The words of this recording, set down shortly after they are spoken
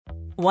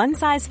One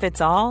size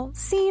fits all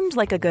seemed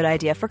like a good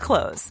idea for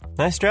clothes.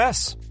 Nice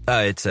dress.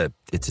 It's a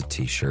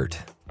t-shirt.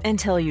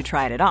 Until you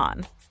tried it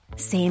on.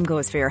 Same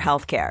goes for your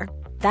healthcare.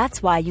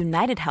 That's why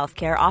United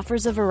Healthcare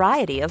offers a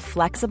variety of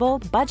flexible,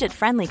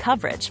 budget-friendly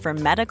coverage for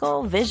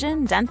medical,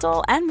 vision,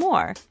 dental, and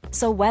more.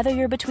 So whether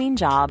you're between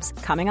jobs,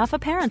 coming off a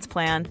parent's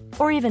plan,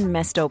 or even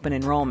missed open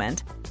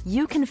enrollment,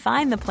 you can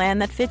find the plan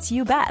that fits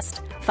you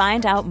best.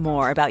 Find out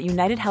more about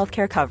United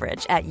Healthcare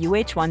coverage at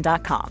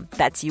uh1.com.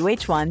 That's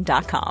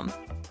uh1.com.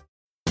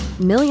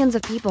 Millions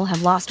of people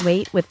have lost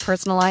weight with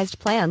personalized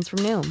plans from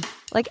Noom.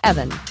 Like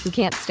Evan, who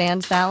can't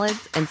stand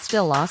salads and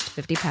still lost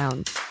 50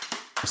 pounds.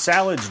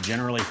 Salads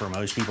generally for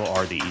most people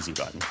are the easy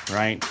button,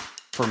 right?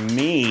 For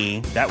me,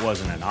 that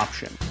wasn't an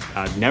option.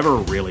 I never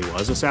really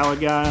was a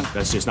salad guy.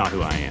 That's just not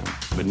who I am.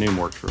 But Noom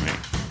worked for me.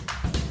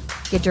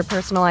 Get your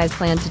personalized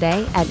plan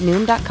today at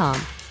Noom.com.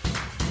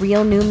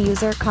 Real Noom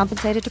user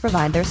compensated to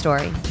provide their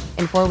story.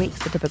 In 4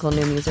 weeks, the typical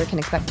Noom user can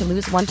expect to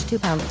lose 1 to 2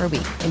 pounds per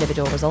week.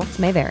 Individual results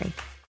may vary.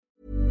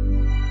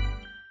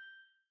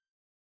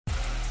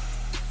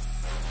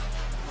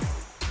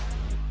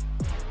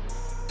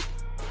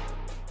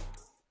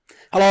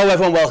 Hello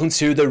everyone, welcome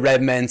to the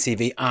Red Men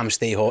TV. I'm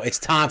Steve Hoare. It's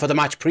time for the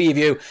match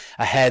preview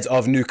ahead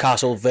of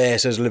Newcastle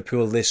versus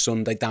Liverpool this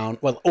Sunday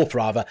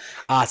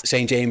at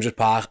St James's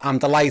Park. I'm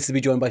delighted to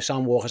be joined by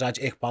Sam Walker, Aj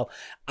Iqbal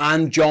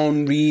and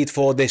John Reid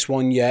for this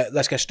one. Yeah,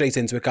 let's get straight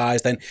into it,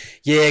 guys. Then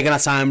Jürgen,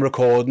 at time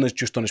recording, has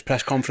just done his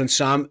press conference,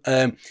 Sam.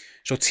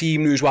 So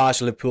team news-wise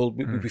for Liverpool,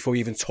 before we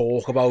even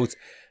talk about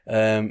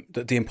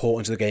the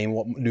importance of the game,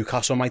 what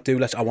Newcastle might do,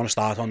 I want to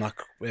start on that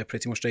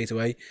pretty much straight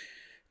away.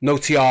 No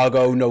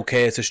Thiago, no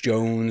Curtis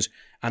Jones,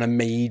 and a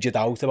major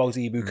doubt about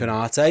Ibou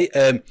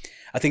Konate.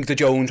 I think the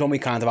Jones one we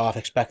kind of half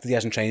expected. He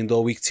hasn't trained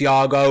all week.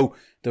 Thiago,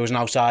 there was an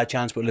outside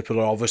chance, but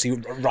Liverpool are obviously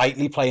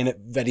rightly playing it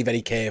very,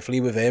 very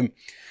carefully with him.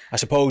 I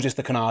suppose it's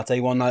the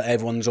Konate one that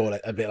everyone's all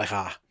a bit like,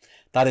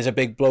 that is a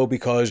big blow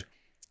because,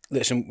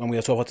 listen, when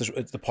we'll talk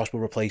about the possible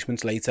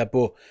replacements later,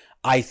 but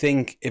I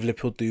think if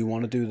Liverpool do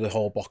want to do the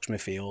whole box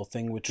midfield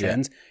thing with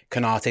Trent,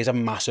 Konate is a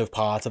massive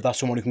part of that,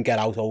 someone who can get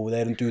out over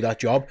there and do that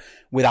job.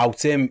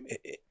 Without him,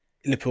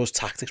 Liverpool's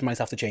tactics might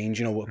have to change,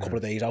 a couple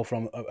of days out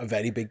from a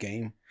very big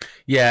game.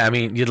 Yeah, I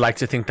mean, you'd like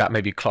to think that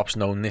maybe Klopp's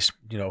known this,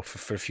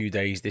 for a few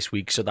days this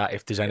week, so that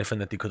if there's anything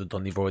that they could have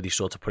done, they've already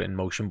sort of put it in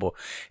motion. But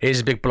it is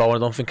a big blow, and I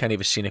don't think any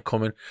of us seen it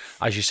coming.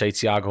 As you say,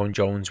 Thiago and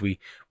Jones, we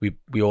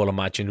all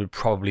imagined would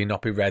probably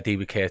not be ready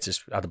with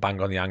Curtis had a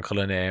bang on the ankle,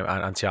 and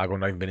Thiago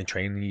not even been in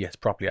training yet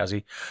properly, has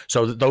he?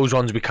 So those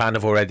ones we kind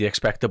of already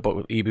expected,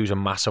 but Ibou's a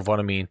massive one.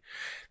 I mean,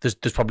 there's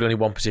probably only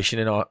one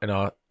position or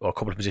a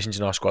couple of positions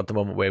in our squad at the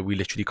moment where we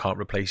literally can't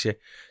replace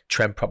it.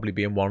 Trent probably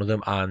being one of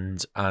them,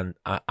 and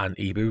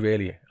Ibou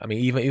really. I mean,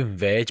 even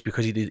Verge,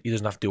 because he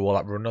doesn't have to do all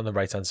that run on the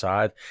right hand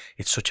side.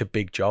 It's such a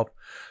big job,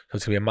 so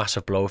it's gonna be a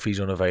massive blow if he's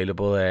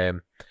unavailable.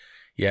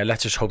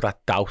 Let's just hope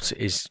that doubt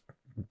is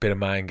a bit of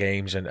mind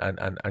games and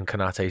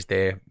Konate's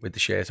there with the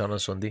shirt on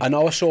Sunday. I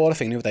know I saw a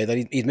thing the other day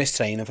that he'd missed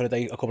training for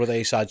a couple of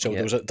days, so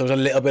there was a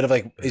little bit of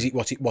like, is he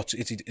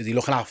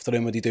looking after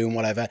him? Is he doing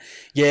whatever?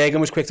 Jürgen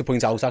was quick to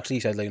point out, actually, he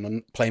said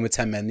playing with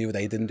 10 men the other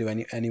day didn't do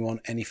anyone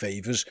any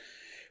favours.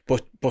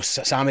 But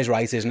Sam is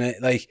right, isn't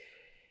it? Like,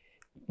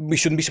 we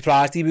shouldn't be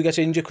surprised Ibou gets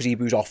injured because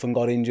Ibou's often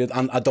got injured,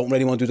 and I don't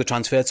really want to do the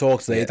transfer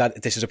talk today.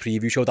 That this is a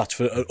preview show, that's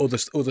for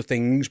other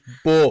things.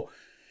 But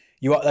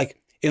you are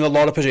like in a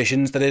lot of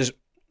positions there is,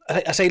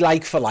 I say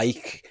like for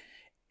like,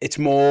 it's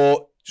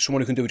more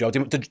someone who can do a job.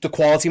 The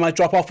quality might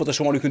drop off, but there's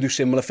someone who can do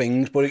similar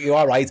things. But you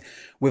are right,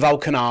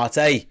 without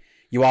Konate,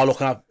 you are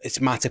looking at it's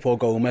Matip or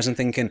Gomez and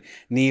thinking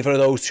neither of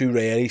those two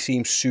really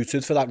seem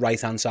suited for that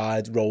right-hand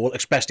side role,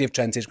 especially if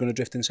Trent is going to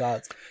drift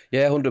inside.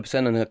 Yeah,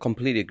 100%, and I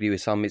completely agree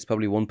with Sam. It's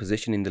probably one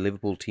position in the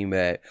Liverpool team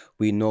where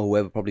we know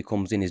whoever probably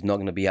comes in is not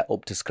going to be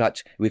up to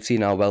scratch. We've seen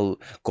how well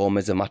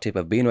Gomez and Matip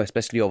have been,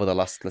 especially over the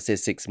last, let's say,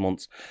 6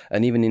 months,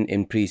 and even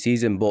in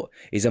pre-season. But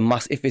it's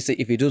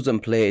if he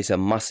doesn't play, it's a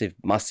massive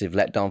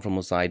letdown from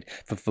our side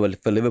for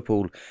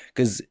Liverpool,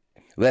 because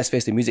let's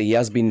face the music, he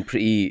has been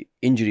pretty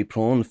injury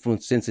prone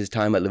since his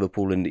time at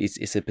Liverpool, and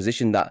it's a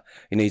position that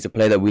he's a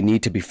player that we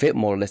need to be fit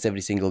more or less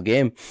every single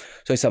game.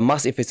 So it's a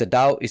massive, if it's a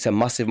doubt, it's a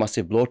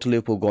massive blow to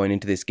Liverpool going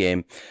into this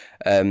game.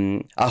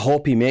 I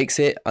hope he makes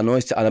it. I know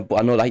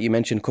like you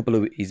mentioned,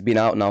 he's been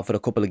out now for a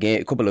couple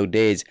of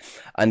days,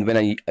 and when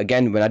I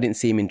didn't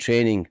see him in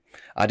training,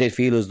 I did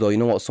feel as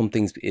though,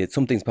 something's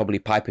probably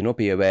piping up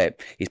here where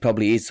he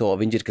probably is sort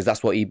of injured, because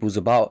that's what Ibou's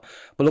about.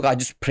 But look, I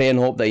just pray and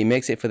hope that he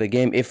makes it for the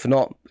game. If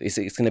not, it's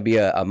going to be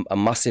a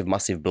massive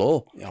blow.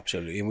 Yeah,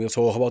 absolutely, and we'll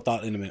talk about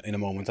that in a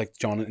moment, like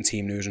John and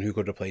team news and who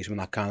could replace him and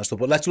that kind of stuff.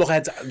 But let's look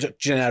ahead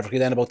generically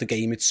then about the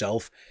game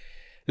itself.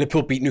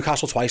 Liverpool beat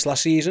Newcastle twice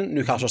last season.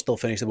 Newcastle still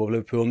finished above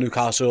Liverpool.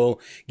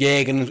 Newcastle,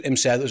 Jürgen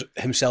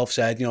himself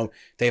said,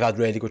 they've had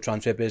really good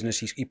transfer business.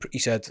 He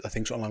said, I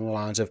think something along the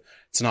lines of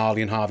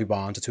Tonali and Harvey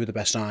Barnes are two of the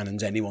best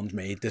signings anyone's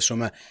made this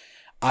summer.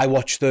 I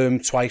watched them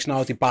twice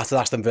now. They battered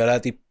Aston Villa.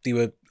 They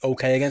were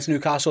okay against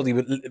Newcastle. They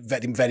were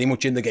very, very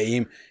much in the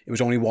game. It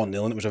was only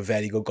 1-0 and it was a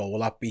very good goal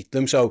that beat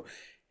them. So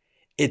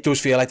it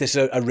does feel like this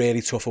is a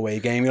really tough away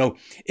game. You know,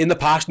 in the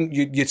past,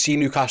 you'd see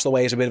Newcastle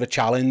away as a bit of a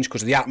challenge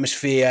because of the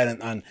atmosphere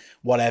and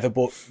whatever,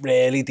 but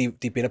really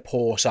they've been a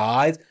poor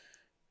side.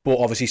 But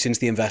obviously since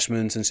the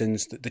investment and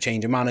since the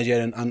change of manager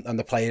and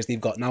the players they've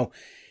got now,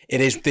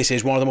 this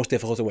is one of the most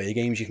difficult away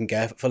games you can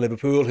get for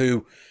Liverpool,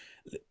 who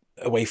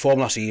away form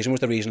last season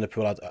was the reason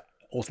Liverpool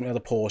ultimately had a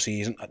poor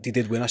season. They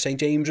did win at St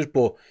James's,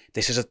 but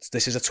this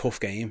is a tough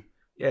game.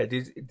 Yeah,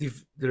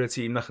 they're a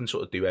team that can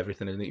sort of do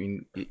everything, and I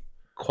mean,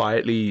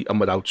 quietly and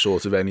without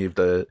sort of any of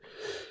the,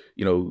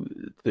 you know,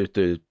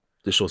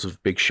 the sort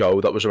of big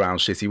show that was around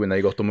City when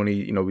they got the money.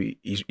 You know,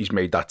 he's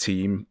made that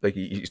team, like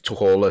he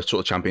took all the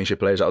sort of championship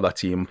players out of that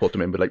team and put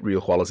them in with like real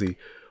quality,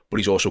 but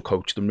he's also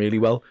coached them really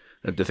well.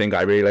 And the thing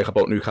I really like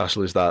about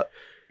Newcastle is that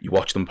you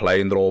watch them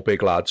play and they're all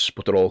big lads,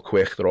 but they're all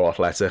quick, they're all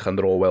athletic, and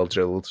they're all well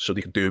drilled, so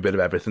they can do a bit of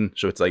everything.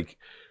 So it's like,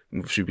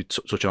 should be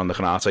touching on the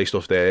Canate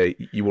stuff there,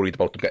 you're worried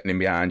about them getting in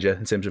behind you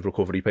in terms of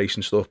recovery pace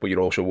and stuff, but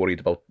you're also worried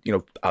about, you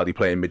know, how they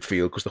play in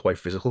midfield because they're quite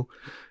physical.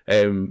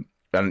 And,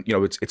 you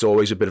know, it's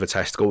always a bit of a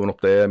test going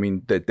up there. I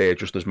mean, they're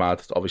just as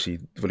mad. Obviously,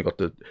 they've only got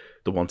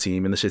the one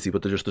team in the city,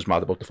 but they're just as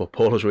mad about the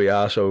football as we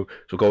are. So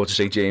going to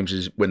St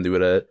James's when they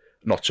were a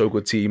not so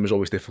good team is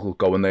always difficult.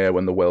 Going there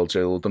when they're well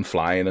drilled and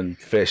flying and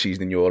first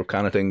season in Europe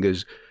kind of thing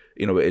is,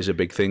 you know, it is a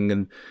big thing.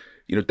 And,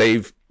 you know,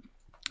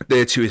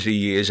 they're 2 or 3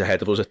 years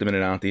ahead of us at the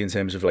minute, aren't they, in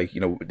terms of like,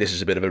 you know, this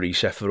is a bit of a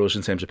reset for us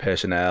in terms of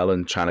personnel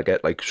and trying to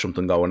get like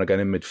something going again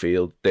in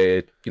midfield.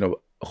 They're, you know,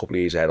 a couple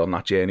of years ahead on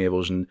that journey of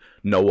us and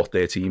know what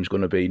their team's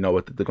going to be, know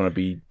what they're going to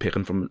be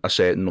picking from a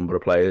certain number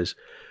of players.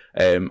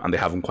 And they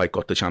haven't quite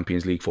got the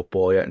Champions League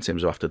football yet in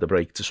terms of after the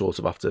break to sort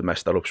of have to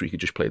mess that up so we could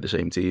just play the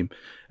same team.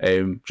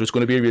 So it's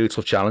going to be a really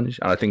tough challenge.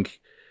 And I think,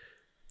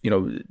 you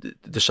know,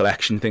 the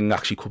selection thing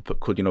actually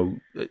could, you know,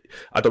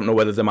 I don't know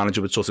whether the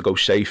manager would sort of go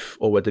safe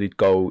or whether he'd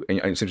go in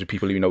terms of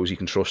people he knows he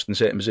can trust in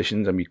certain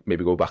positions and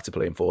maybe go back to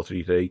playing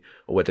 4-3-3,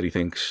 or whether he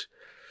thinks,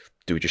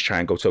 do we just try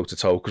and go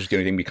toe-to-toe? Because the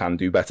only thing we can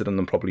do better than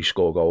them probably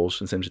score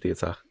goals in terms of the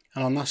attack.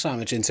 And on that side,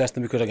 it's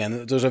interesting because,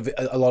 again, there's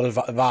a lot of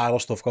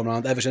viral stuff going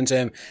around. Ever since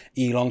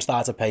Elon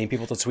started paying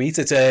people to tweet,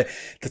 the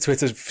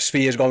Twitter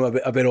sphere's gone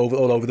a bit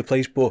all over the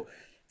place. But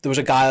there was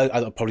a guy,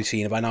 I've probably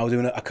seen it by now,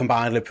 doing a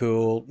combined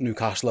Liverpool,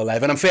 Newcastle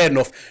 11. And fair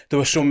enough, there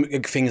were some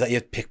things that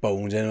you'd pick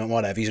bones in and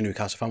whatever. He's a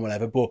Newcastle fan,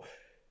 whatever. But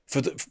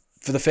for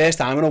the first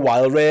time in a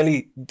while,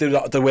 really,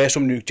 there were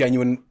some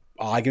genuine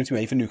argument to be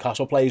made for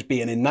Newcastle players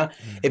being in that.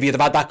 If you'd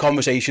have had that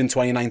conversation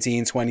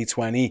 2019,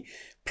 2020,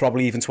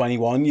 probably even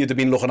 21, you'd have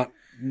been looking at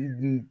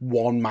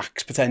one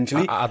max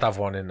potentially. I'd have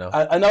one in now.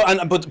 I know,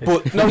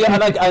 but no, yeah,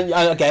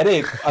 I get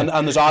it, and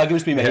there's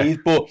arguments to be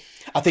made, but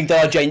I think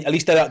at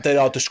least there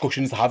are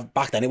discussions to have.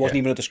 Back then, it wasn't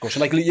even a discussion.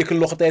 Like, you can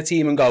look at their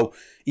team and go,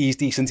 he's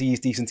decent.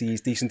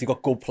 They've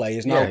got good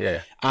players now,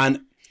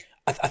 and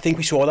I think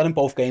we saw that in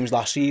both games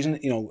last season.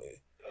 You know,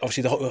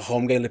 obviously the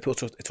home game,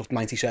 Liverpool it took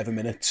 97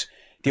 minutes.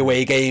 The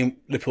away game,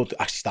 Liverpool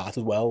actually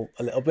started well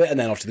a little bit, and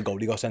then obviously the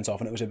goalie got sent off,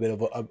 and it was a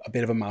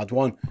bit of a mad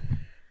one.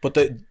 But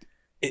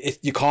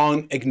you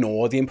can't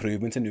ignore the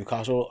improvement in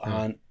Newcastle,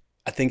 and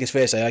I think it's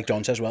fair to say, like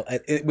John says, well,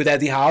 with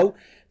Eddie Howe,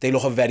 they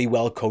look a very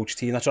well coached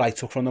team. That's what I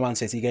took from the Man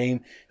City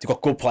game. They've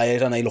got good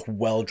players, and they look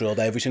well drilled.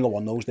 Every single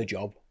one knows their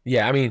job.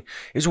 Yeah, I mean,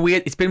 it's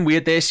weird. It's been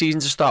weird their season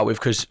to start with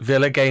because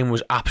Villa game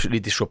was absolutely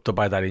disrupted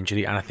by that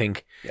injury, and I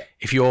think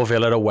if you're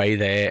Villa away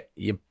there,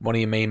 one of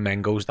your main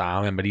men goes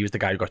down. Remember, he was the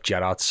guy who got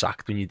Gerrard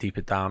sacked. When you deep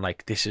it down,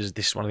 like this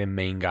is one of the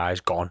main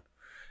guys gone,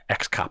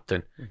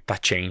 ex-captain.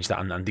 That changed that,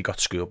 and they got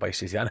schooled by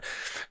City. And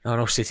I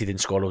know City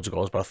didn't score loads of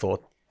goals, but I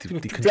thought they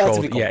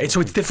controlled. Yeah,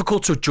 so it's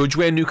difficult to judge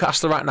where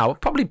Newcastle are right now.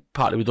 Probably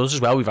partly with us as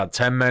well. We've had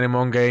 10 men in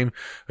one game,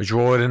 a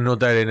draw in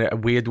another, in a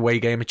weird away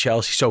game at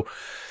Chelsea. So,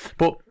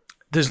 but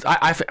there's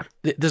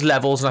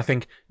levels, and I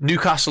think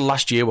Newcastle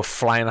last year were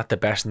flying at the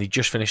best, and they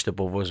just finished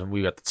above us, and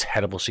we had a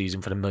terrible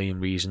season for a million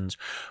reasons.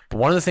 But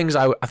one of the things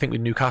I think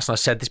with Newcastle, and I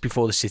said this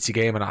before the City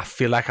game, and I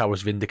feel like I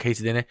was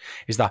vindicated in it,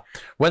 is that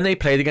when they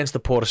played against the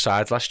poorer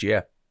sides last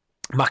year,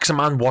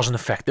 Maximan wasn't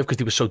effective because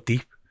they were so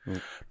deep.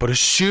 But as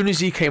soon as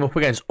he came up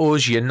against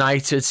us,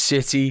 United,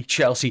 City,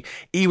 Chelsea,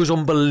 he was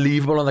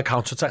unbelievable on the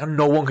counter-attack, and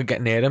no one could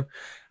get near him.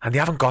 And they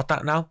haven't got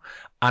that now.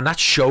 And that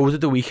showed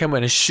at the weekend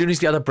when as soon as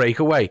they had a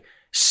breakaway,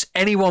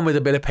 anyone with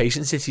a bit of pace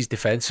in City's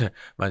defence, man,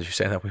 you're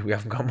saying that we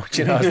haven't got much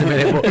in ours at the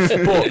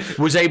minute, but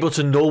was able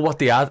to null what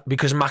they had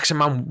because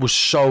Maximan was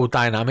so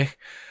dynamic.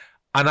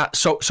 And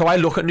so I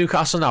look at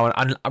Newcastle now,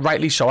 and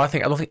rightly so. I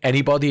don't think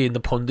anybody in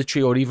the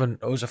punditry or even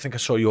us, I think I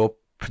saw your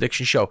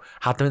prediction show,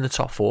 had them in the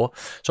top 4.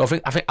 So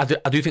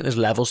I do think there's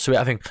levels to it.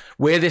 I think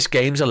where this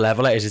game's a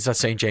leveler is it's at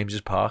St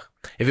James's Park.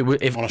 If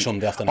on a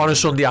Sunday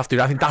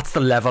afternoon, I think that's the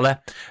leveler.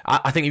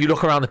 I think if you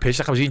look around the pitch,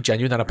 like I was even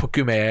genuine, and I put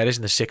Guimaraes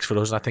in the 6 for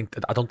us, and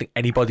I don't think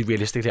anybody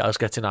realistically else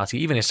gets in our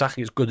team. Even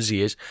Isaki, as good as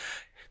he is,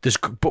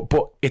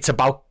 but it's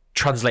about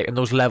translating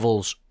those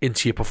levels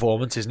into your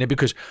performance, isn't it?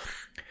 Because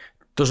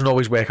it doesn't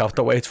always work out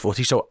that way. It's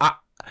footy. So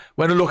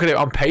when I look at it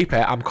on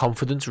paper, I'm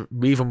confident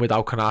even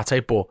without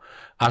Konate. But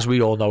as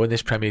we all know in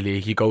this Premier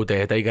League, you go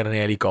there, they get an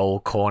early goal,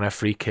 corner,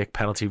 free kick,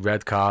 penalty,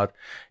 red card.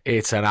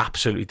 It's an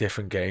absolutely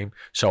different game.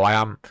 So I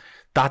am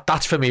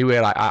that's for me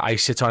where I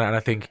sit on it, and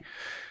I think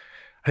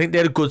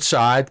they're a good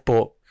side,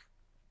 but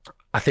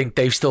I think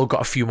they've still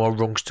got a few more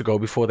rungs to go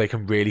before they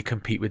can really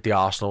compete with the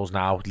Arsenals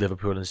now,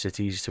 Liverpool and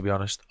Cities, to be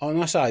honest. On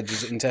that side,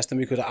 it's interesting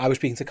because I was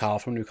speaking to Carl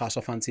from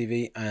Newcastle Fan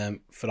TV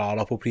for our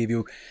Liverpool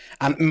preview,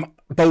 and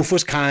both of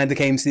us kind of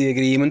came to the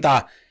agreement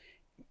that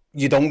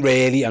you don't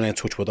really, and I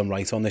touch wood, I'm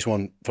right on this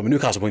one, from a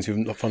Newcastle point of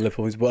view, not from a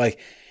Liverpool point of view, but like,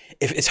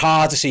 if it's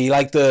hard to see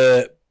like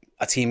a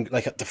team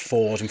like at the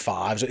 4s and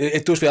 5s.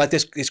 It does feel like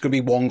this could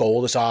be one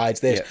goal decides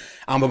this,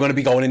 and we're going to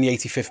be going in the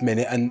 85th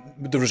minute, and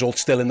the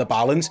result's still in the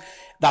balance.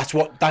 That's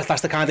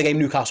the kind of game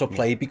Newcastle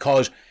played,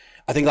 because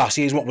I think last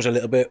season what was a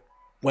little bit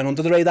went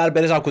under the radar a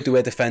bit is how good they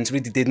were defensively.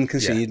 They didn't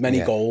concede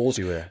many goals.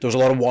 There was a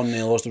lot of 1-0s,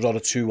 there was a lot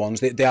of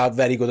 2-1s. They are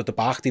very good at the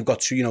back. They've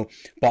got two,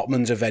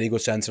 Botman's a very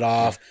good centre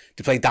half.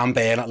 They play Dan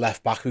Burn at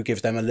left back, who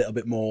gives them a little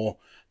bit more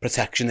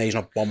protection. He's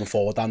not bombing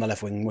forward down the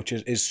left wing, which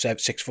is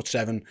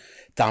 6'7"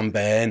 Dan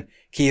Burn.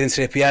 Kieran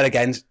Trippier,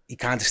 again, he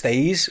kind of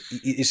stays.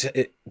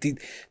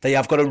 They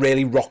have got a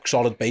really rock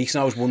solid base,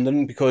 and I was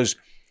wondering, because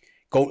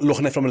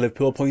looking at it from a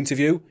Liverpool point of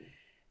view,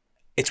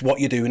 it's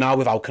what you do now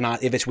without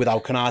Konate. If it's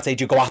without Konate,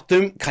 do you go at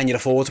them? Can you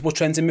afford to put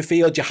Trent in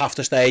midfield? Do you have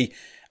to stay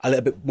a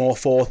little bit more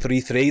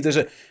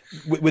 4-3-3?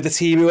 With a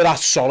team who are that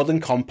solid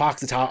and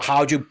compact, it's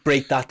how do you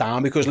break that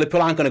down? Because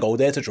Liverpool aren't going to go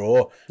there to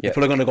draw.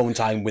 Liverpool are going to go and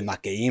try and win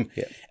that game.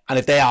 And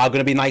if they are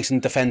going to be nice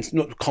and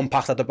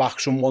compact at the back,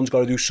 someone's got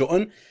to do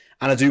something.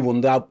 And I do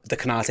wonder how the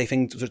Konate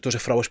thing, does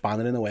it throw a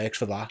spanner in the works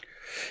for that?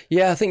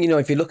 Yeah, I think,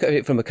 if you look at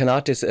it from a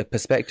Konate's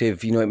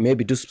perspective, it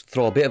maybe does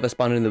throw a bit of a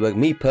spanner in the works.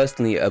 Me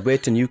personally, away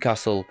to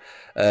Newcastle,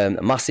 a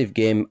massive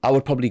game, I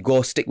would probably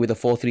stick with a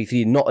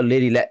 4-3-3, not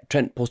really let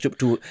Trent push up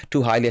too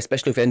highly,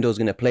 especially if Endo's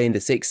going to play in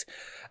the 6.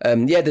 There's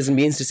going to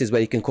be instances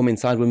where he can come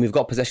inside when we've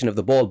got possession of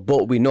the ball,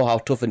 but we know how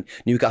tough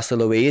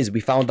Newcastle away is. We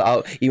found that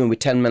out even with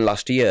 10 men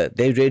last year.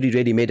 They really,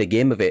 really made a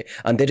game of it,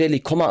 and they really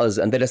come at us,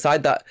 and they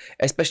decide that,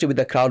 especially with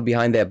the crowd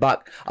behind their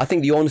back, I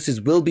think the onus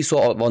will be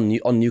sort of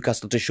on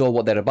Newcastle to show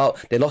what they're about.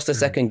 They lost the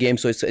second game,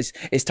 so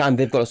it's time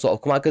they've got to sort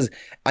of come out, because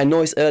I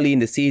know it's early in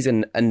the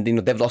season, and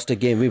they've lost a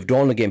game, we've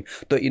drawn a game,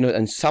 but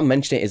and Sam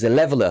mentioned it is a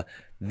leveler.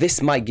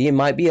 This game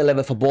might be a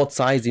level for both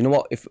sides. You know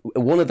what? If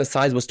one of the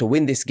sides was to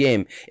win this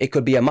game, it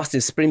could be a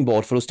massive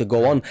springboard for us to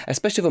go on.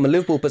 Especially from a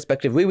Liverpool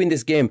perspective, we win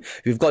this game.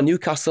 We've got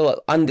Newcastle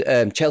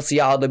and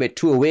Chelsea out of the way,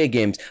 2 away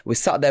games. We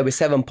sat there with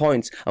 7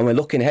 points, and we're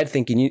looking ahead,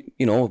 thinking,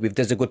 if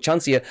there's a good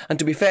chance here. And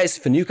to be fair, it's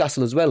for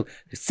Newcastle as well.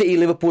 City,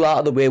 Liverpool out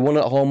of the way, 1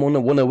 at home,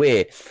 1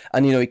 away,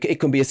 and it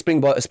can be a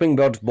springboard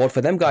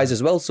for them guys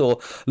as well. So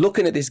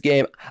looking at this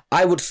game,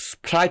 I would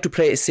try to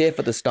play it safe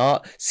at the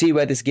start, see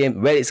where it's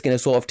going to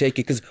sort of take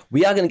it, because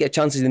we are going to get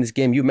chances in this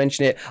game. You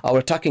mentioned it, our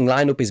attacking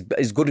lineup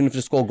is good enough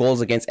to score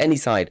goals against any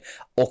side.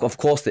 Of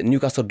course, that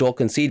Newcastle don't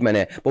concede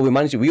many, but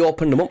we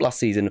opened them up last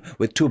season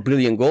with 2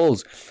 brilliant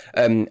goals.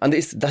 And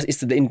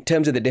in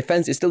terms of the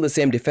defence, it's still the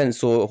same defence.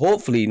 So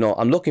hopefully,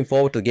 I'm looking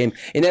forward to the game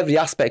in every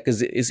aspect,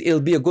 because it'll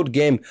be a good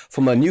game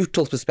from a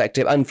neutral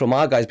perspective and from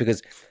our guys,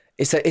 because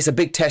it's a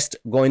big test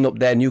going up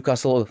there,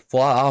 Newcastle,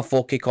 for our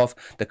 4 kick-off.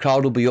 The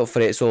crowd will be up for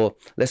it, so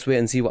let's wait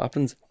and see what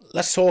happens.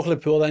 Let's talk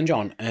Liverpool then,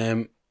 John.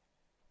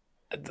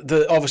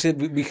 Obviously,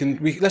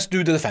 let's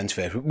do the defence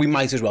first. We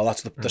might as well.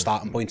 That's the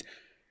starting point.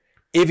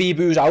 If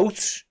Ibu's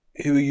out,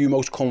 who are you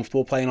most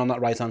comfortable playing on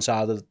that right-hand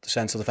side of the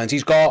central defence?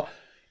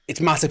 It's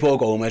Matip or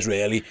Gomez,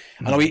 really.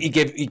 I know he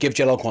gave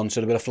Gerald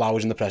Quansah a bit of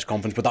flowers in the press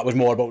conference, but that was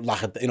more about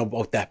lack of,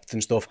 about depth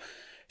and stuff.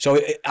 So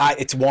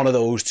it's one of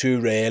those two,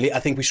 really. I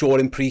think we saw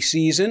in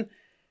pre-season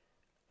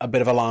a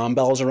bit of alarm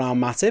bells around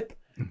Matip.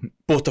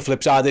 But the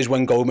flip side is,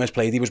 when Gomez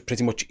played, he was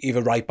pretty much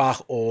either right back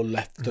or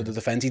left to the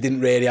defence. He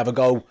didn't really have a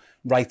go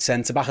right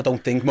centre back. I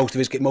don't think most of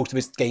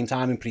his game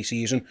time in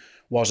pre-season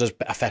was as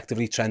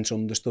effectively Trent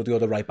understudy or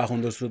the right back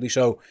understudy.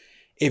 So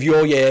if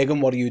you're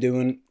Jurgen, what are you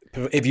doing?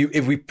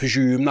 If we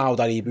presume now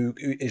that Ibu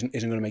isn't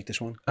going to make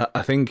this one,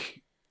 I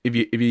think if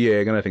you're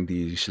Jurgen, I think the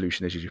easy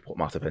solution is you just put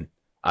Matip in.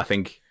 I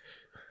think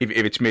if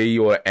it's me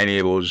or any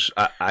of us,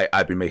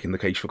 I'd be making the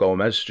case for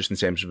Gomez, just in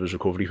terms of his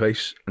recovery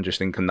pace, and just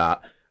thinking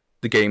that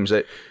the games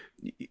that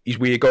he's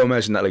weird,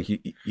 Gomez, and that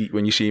he,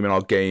 when you see him in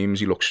odd games,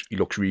 he looks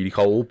really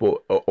cold.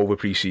 But over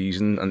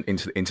pre-season and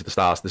into the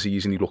start of the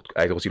season,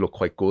 I thought he looked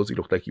quite good. He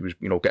looked like he was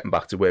getting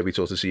back to where we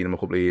sort of seen him a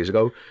couple of years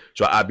ago.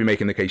 So I'd be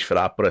making the case for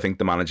that. But I think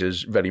the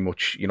manager's very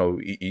much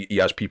he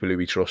has people who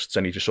he trusts,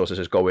 and he just sort of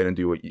says go in and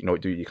do what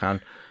you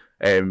can.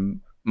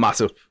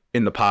 Matip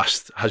in the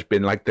past has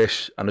been like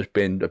this and has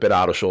been a bit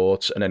out of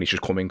sorts, and then he's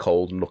just come in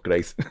cold and look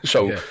great.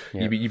 So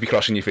you'd be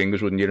crossing your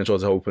fingers, wouldn't you, and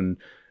sort of hoping,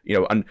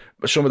 and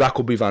some of that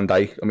could be Van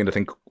Dijk. I mean, I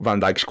think Van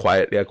Dijk's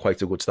quietly had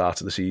quite a good start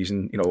to the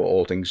season,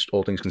 all things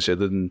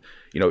considered, and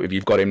if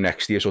you've got him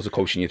next year sort of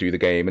coaching you through the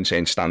game and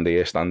saying stand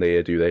here,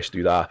 do this,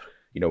 do that,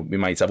 we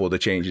might have other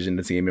changes in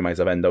the team, we might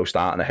have Endo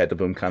starting ahead of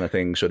him kind of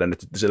thing, so then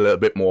there's a little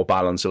bit more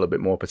balance, a little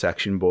bit more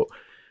protection. But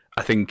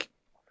I think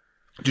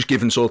just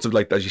given sort of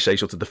like, as you say,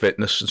 sort of the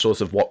fitness and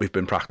sort of what we've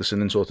been practicing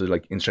and sort of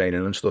like in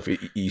training and stuff,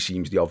 he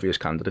seems the obvious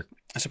candidate.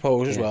 I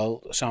suppose as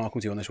well, Sam, I'll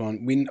come to you on this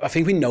one. I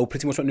think we know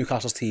pretty much what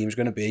Newcastle's team is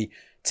going to be.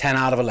 10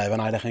 out of 11,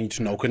 I reckon you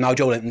just know. Because now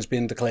Joe Linton's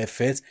been declared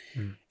fit.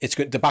 It's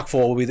good. The back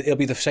four it'll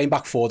be the same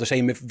back four, the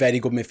same very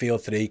good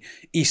midfield three.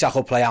 Isak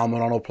will play,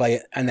 Almiron will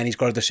play, and then he's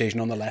got a decision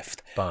on the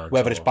left,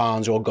 whether it's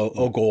Barnes or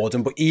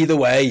Gordon. But either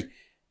way,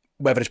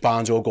 whether it's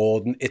Barnes or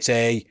Gordon, it's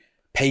a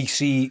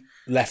pacey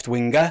left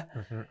winger.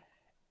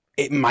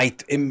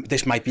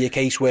 This might be a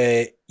case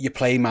where you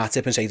play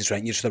Matip and say to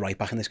Trent, you're just the right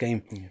back in this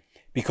game.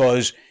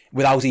 Because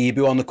without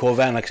Ibu on the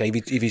cover, and like I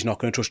say, if he's not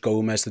going to trust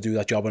Gomez to do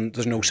that job, and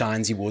there's no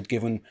signs he would,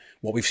 given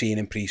what we've seen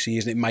in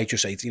pre-season, it might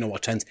just say, you know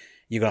what, Trent,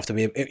 you're going to have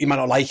to be... You might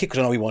not like it, because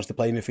I know he wants to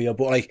play midfield,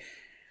 but like,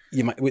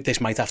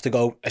 this might have to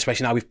go,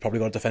 especially now we've probably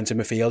got a defensive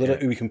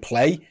midfielder who we can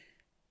play.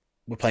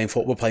 We're playing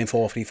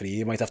 4-3-3.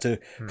 You might have to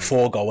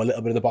forego a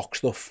little bit of the box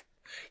stuff.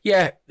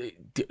 Yeah,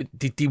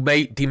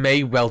 they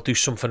may well do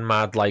something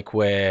mad like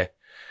where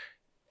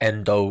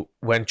Endo,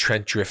 when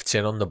Trent drifts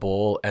in on the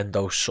ball,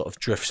 Endo sort of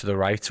drifts to the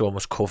right to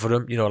almost cover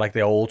him, you know, like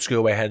the old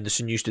school way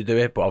Henderson used to do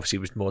it, but obviously it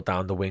was more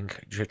down the wing,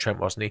 Trent,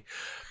 wasn't he?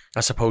 I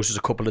suppose there's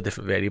a couple of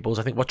different variables.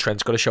 I think what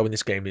Trent's got to show in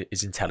this game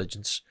is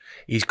intelligence.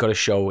 He's got to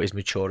show his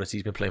maturity.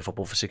 He's been playing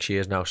football for 6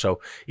 years now,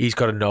 so he's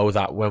got to know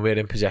that when we're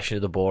in possession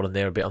of the ball and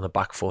they're a bit on the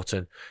back foot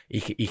and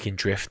he can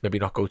drift, maybe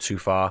not go too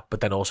far,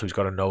 but then also he's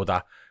got to know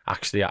that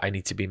actually I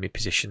need to be in my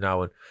position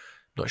now, and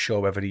not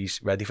sure whether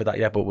he's ready for that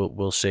yet, but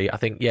we'll see. I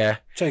think, yeah.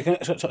 Sorry to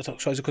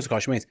cut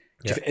across you, mate.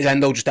 Yeah. Is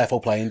Endo just defo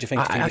playing, do you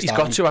think? He's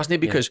got to, hasn't he?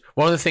 Because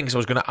one of the things I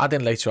was going to add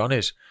in later on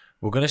is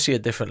we're going to see a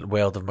different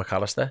world of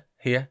McAllister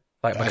here.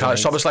 Like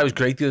Szoboszlai was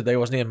great the other day,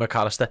 wasn't he? And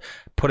McAllister,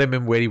 put him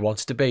in where he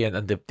wants to be,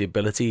 and the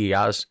ability he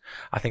has,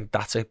 I think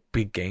that's a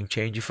big game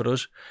changer for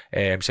us.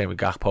 Same with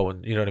Gakpo,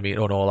 and you know what I mean,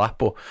 and all that.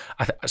 But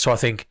I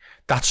think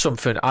that's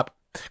something.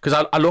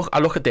 Because I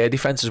look at their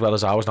defense as well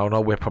as ours now. I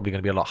know we're probably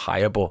going to be a lot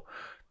higher, but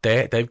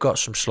they've got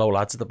some slow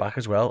lads at the back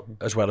as well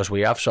as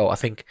we have. So I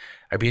think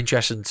it'd be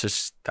interesting to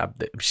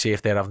see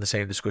if they're having the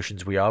same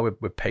discussions we are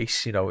with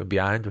pace, you know, and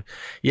behind.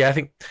 Yeah, I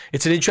think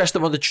it's an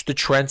interesting one, the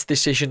Trent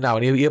decision now,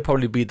 and he'll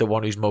probably be the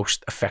one who's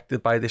most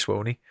affected by this,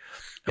 won't he?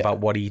 About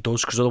what he does,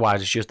 because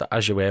otherwise it's just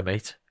as you were,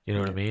 mate. You know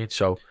what I mean?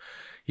 So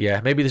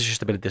yeah, maybe there's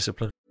just a bit of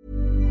discipline.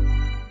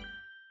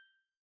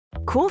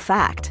 Cool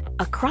fact,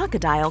 a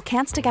crocodile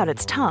can't stick out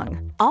its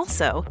tongue.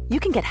 Also, you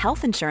can get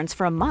health insurance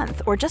for a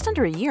month or just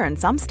under a year in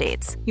some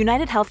states.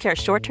 United Healthcare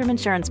short-term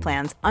insurance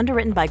plans,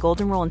 underwritten by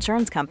Golden Rule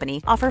Insurance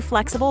Company, offer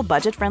flexible,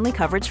 budget-friendly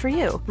coverage for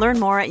you. Learn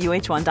more at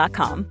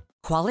uh1.com.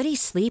 Quality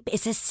sleep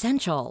is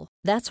essential.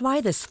 That's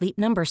why the Sleep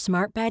Number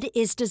Smart Bed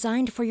is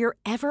designed for your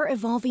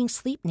ever-evolving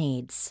sleep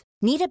needs.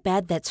 Need a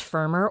bed that's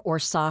firmer or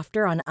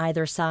softer on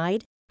either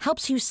side?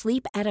 Helps you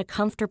sleep at a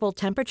comfortable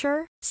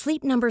temperature?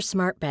 Sleep Number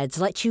Smart Beds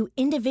let you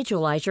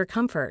individualize your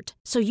comfort,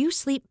 so you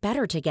sleep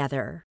better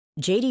together.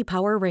 J.D.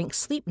 Power ranks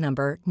Sleep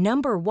Number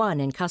number 1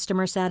 in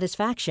customer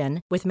satisfaction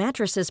with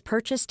mattresses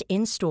purchased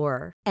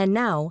in-store. And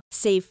now,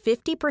 save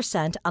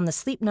 50% on the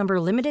Sleep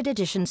Number Limited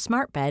Edition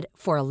Smart Bed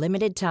for a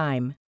limited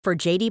time. For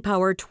J.D.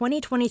 Power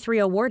 2023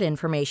 award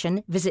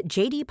information, visit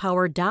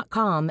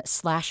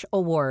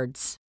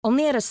jdpower.com/awards.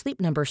 Only at a Sleep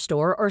Number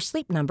store or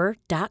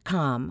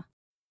sleepnumber.com.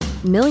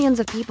 Millions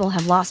of people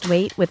have lost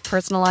weight with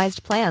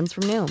personalized plans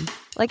from Noom.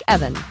 Like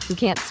Evan, who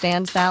can't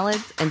stand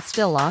salads and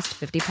still lost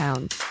 50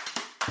 pounds.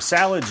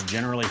 Salads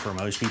generally for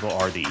most people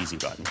are the easy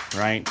button,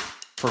 right?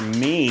 For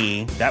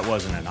me, that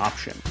wasn't an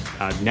option.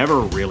 I never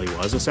really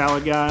was a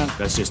salad guy.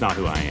 That's just not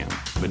who I am.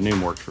 But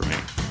Noom worked for me.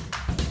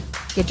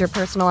 Get your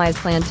personalized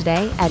plan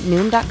today at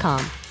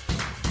Noom.com.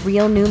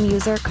 Real Noom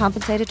user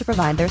compensated to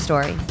provide their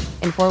story.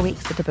 In 4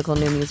 weeks, the typical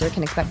Noom user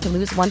can expect to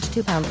lose 1 to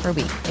 2 pounds per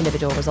week.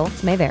 Individual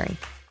results may vary.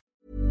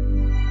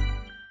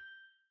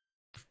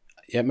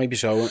 Yeah, maybe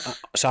so.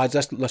 Besides,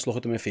 let's look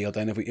at the midfield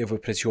then. If we're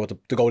pretty sure the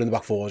goal in the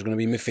back four is going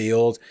to be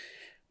midfield.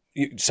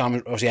 Sam,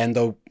 obviously,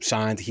 Endo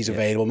signed, he's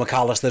available.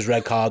 McAllister's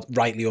red card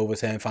rightly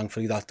overturned.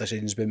 Thankfully, that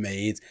decision's been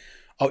made.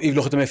 If you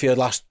look at the midfield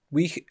last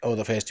week, or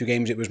the first 2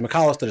 games, it was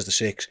McAllister as the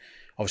 6.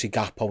 Obviously,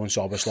 Gakpo and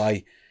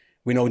Szoboszlai.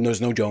 We know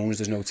there's no Jones,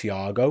 there's no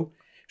Thiago.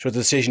 So the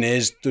decision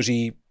is, does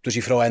he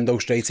throw Endo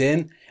straight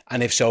in?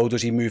 And if so,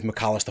 does he move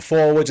McAllister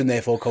forwards and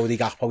therefore Cody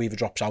Gakpo either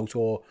drops out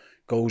or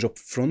goes up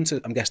front?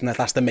 I'm guessing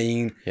that's the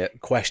main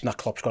question that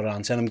Klopp's got to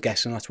answer, and I'm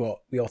guessing that's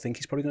what we all think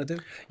he's probably going to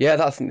do.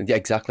 Yeah,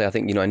 exactly. I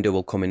think, you know, Endo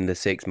will come in the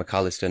 6,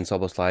 McAllister and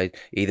Szoboszlai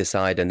either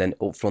side, and then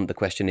up front the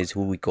question is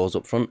who goes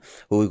up front,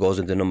 who goes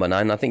into number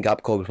 9. I think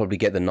Gakpo will probably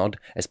get the nod,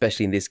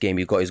 especially in this game.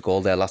 He got his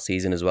goal there last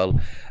season as well.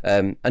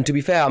 And to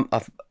be fair,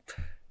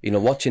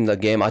 watching the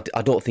game, I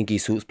don't think he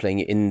suits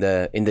playing in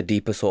the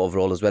deeper sort of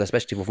role as well,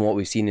 especially from what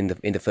we've seen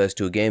in the first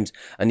 2 games.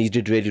 And he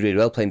did really, really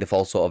well playing the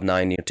false sort of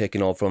 9,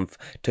 taking over from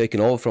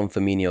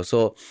Firmino.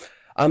 So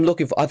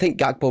I think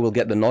Gakpo will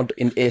get the nod,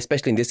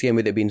 especially in this game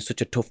with it being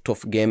such a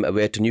tough game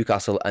away to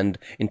Newcastle. And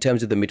in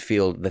terms of the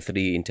midfield, the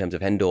three in terms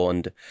of Endo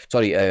and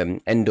Szoboszlai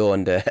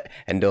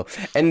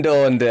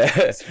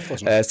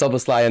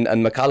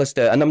and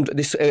McAllister. And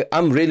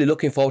I'm really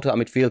looking forward to that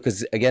midfield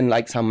because, again,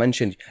 like Sam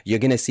mentioned, you're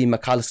going to see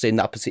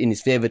McAllister in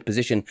his favoured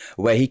position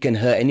where he can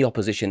hurt any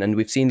opposition, and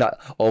we've seen that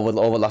over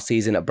last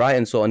season at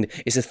Brighton. So, and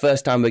it's the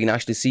first time we're going to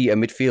actually see a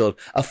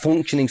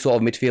functioning sort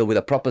of midfield with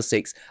a proper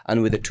six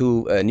and with the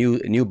two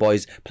new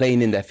boys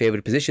playing in their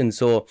favourite position.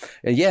 So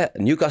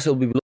Newcastle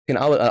will be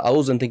looking at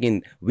ours and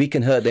thinking we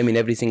can hurt them in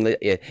every single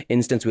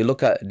instance. We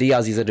look at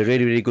Diaz; he's had a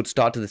really, really good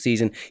start to the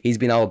season. He's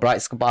been our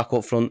bright spark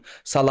up front.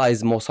 Salah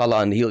is more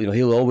Salah, and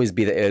he'll always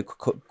be the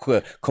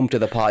come to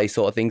the party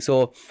sort of thing.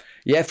 So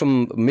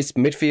from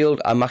midfield,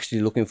 I'm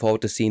actually looking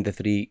forward to seeing the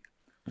three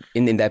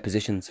in their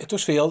positions. It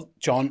does feel,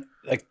 John,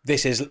 like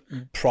this is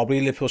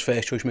probably Liverpool's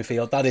first choice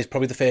midfield. That is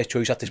probably the first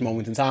choice at this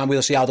moment in time.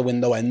 We'll see how the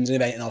window ends and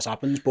if anything else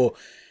happens, but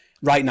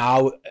right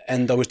now,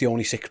 Endo is the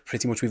only six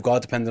pretty much we've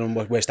got, depending on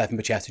where Stefan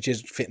Bajcetic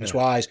is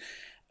fitness-wise.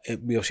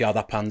 We'll see how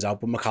that pans out,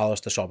 but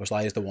McAllister,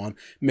 Szoboszlai is the one.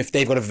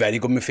 They've got a very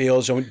good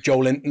midfield, so Joe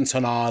Linton,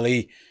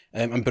 Tonali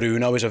and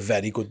Bruno is a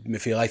very good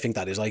midfield. I think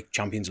that is like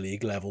Champions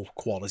League level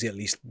quality, at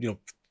least.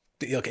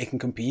 It can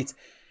compete.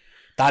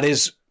 That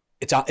is...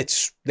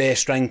 It's their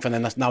strength, and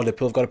then now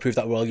Liverpool have got to prove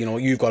that, well,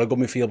 you've got a good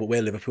midfield, but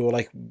we're Liverpool.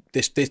 Like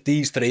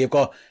these three have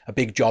got a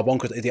big job on,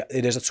 because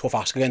it is a tough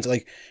ask against,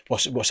 like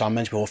what Sam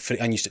mentioned before,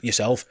 and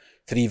yourself,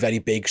 three very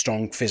big,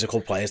 strong, physical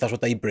players. That's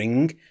what they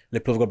bring.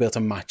 Liverpool have got to be able to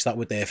match that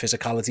with their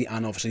physicality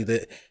and obviously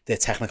their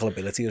technical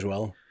ability as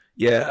well.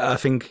 Yeah, I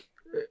think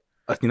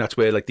that's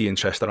where like the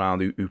interest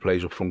around who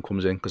plays up front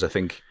comes in, because I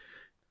think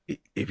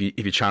if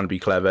you're trying to be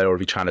clever, or if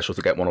you're trying to sort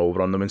of get one over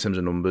on them in terms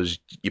of numbers,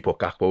 you put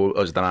Gakpo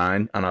as the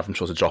 9 and have them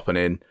sort of dropping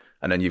in,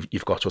 and then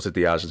you've got sort of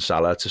Diaz and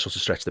Salah to sort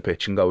of stretch the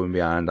pitch and go in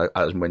behind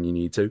as and when you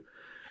need to.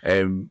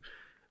 I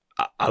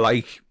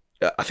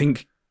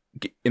think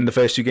in the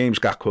first two games,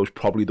 Gakpo's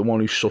probably the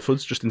one who suffered,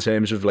 just in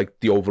terms of like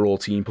the overall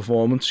team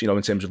performance,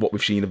 in terms of what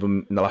we've seen of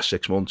him in the last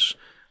 6 months.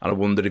 And I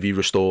wonder if you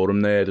restore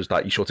him there, does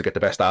that you sort of get the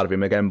best out of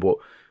him again, but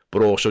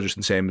also just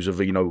in terms of,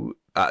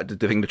 the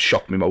thing that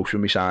shocked me most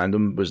when we signed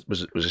him was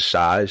his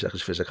size, like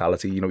his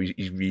physicality.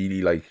 He's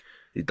really like,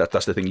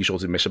 that's the thing you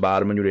sort of miss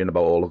about him when you're reading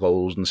about all the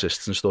goals and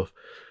assists and stuff.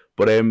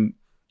 But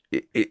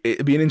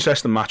it'd be an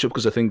interesting matchup,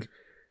 because I think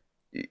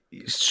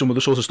some of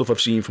the sort of stuff I've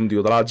seen from the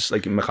other lads,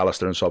 like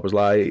McAllister and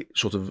Szoboszlai,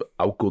 sort of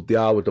how good they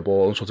are with the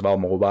ball and sort of how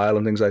mobile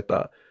and things like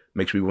that,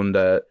 makes me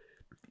wonder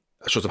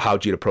sort of how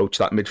do you approach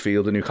that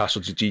midfield in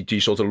Newcastle? Do you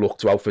sort of look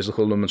to out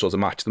physical them and sort of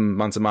match them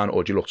man to man,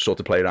 or do you look to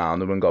sort of play around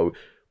them and go,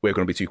 we're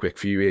going to be too quick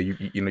for you here,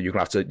 we're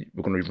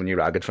going to run you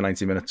ragged for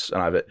 90 minutes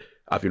and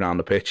have you around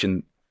the pitch?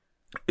 And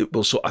it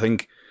will. So I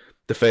think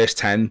the first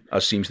 10,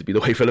 as seems to be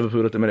the way for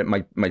Liverpool at the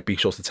minute, might be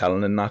sort of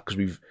telling in that, because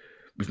we've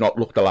not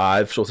looked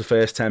alive sort of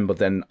first 10, but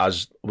then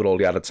as with all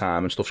the added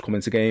time and stuff's come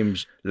into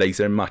games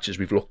later in matches,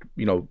 we've looked,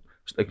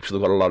 like we've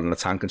still got a lot in the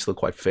tank and still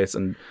quite fit,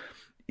 and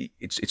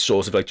it's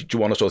sort of like, do you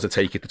want to sort of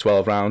take it to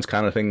 12 rounds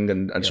kind of thing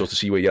and sort of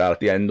see where you're at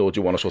the end, or do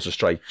you want to sort of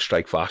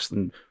strike fast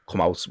and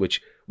come out,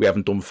 which we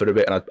haven't done for a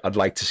bit, and I'd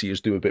like to see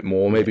us do a bit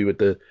more, maybe with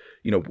the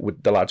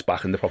lads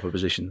back in the proper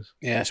positions.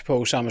 Yeah, I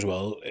suppose, Sam, as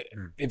well,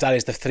 if that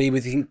is the three we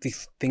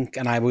think,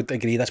 and I would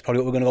agree that's probably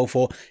what we're going to go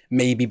for,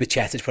 maybe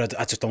Bajcetic, but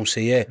I just don't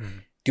see it.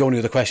 The only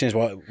other question is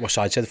what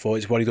Side said before,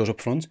 is what he does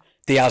up front.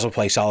 Diaz will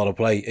play, Salah will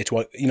play. It's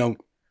what,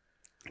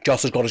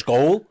 Jota's got his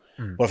goal,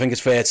 but I think it's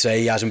fair to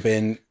say he hasn't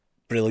been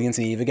brilliant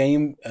in either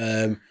game.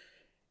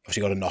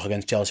 Obviously got a knock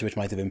against Chelsea, which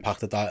might have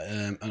impacted that,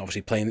 and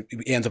obviously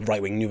he ends up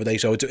right wing the other day,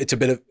 so it's a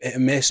bit of hit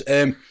and miss.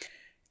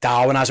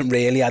 Darwin hasn't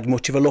really had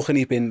much of a look, and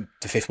he's been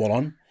the fifth one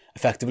on.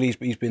 Effectively,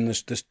 he's been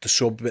the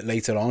sub a bit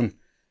later on.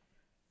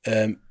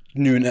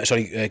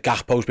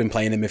 Gakpo's been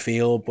playing in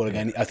midfield, but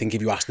again, I think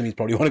if you asked him, he'd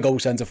probably want to go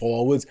centre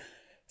forward.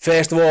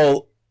 First of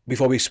all,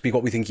 before we speak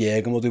what we think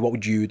Jürgen will do, what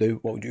would you do?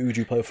 Who would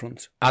you play up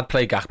front? I'd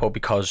play Gakpo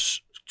because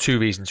two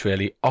reasons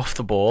really. Off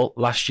the ball,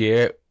 last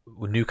year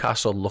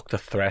Newcastle looked a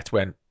threat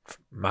when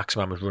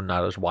Maximin was running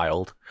at us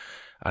wild,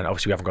 and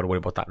obviously we haven't got to worry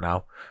about that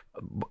now.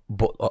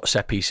 But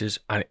set pieces,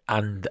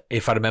 and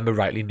if I remember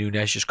rightly,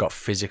 Núñez just got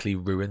physically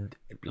ruined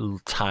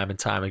time and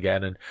time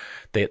again, and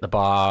they at the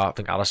bar, I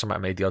think Alisson might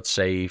have made the odd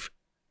save,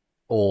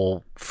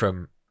 all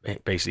from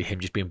basically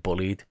him just being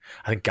bullied.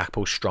 I think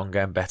Gakpo's stronger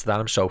and better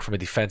than him, so from a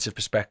defensive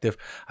perspective,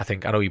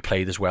 I know he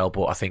played as well,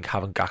 but I think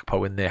having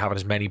Gakpo in there, having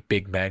as many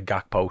big men,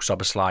 Gakpo,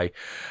 Szoboszlai,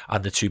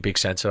 and the two big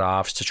centre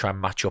halves to try and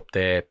match up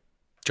their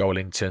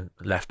Joelinton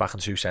left back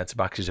and two centre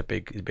backs is a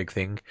big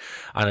thing.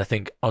 And I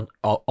think on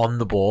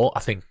the ball, I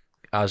think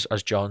as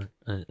John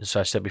and so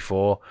I said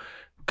before,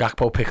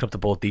 Gakpo picking up the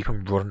ball deep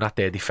and running at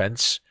their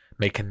defence,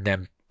 making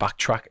them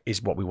backtrack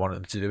is what we want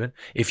them to do.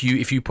 If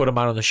you put a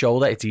man on the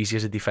shoulder, it's easy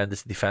as a defender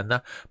to defend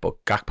that.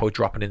 But Gakpo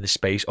dropping in the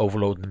space,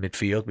 overloading the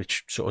midfield,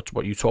 which sort of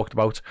what you talked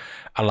about,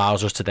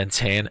 allows us to then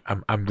turn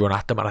and run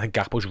at them. And I think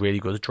Gakpo's really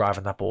good at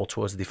driving that ball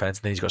towards the defence.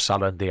 And then he's got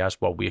Salah and Diaz.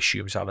 Well, we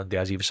assume Salah and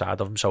Diaz either side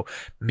of him. So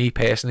me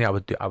personally, I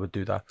would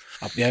do that.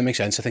 Yeah, it makes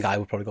sense. I think I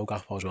would probably go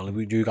Gakpo as well.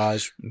 Would you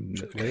guys?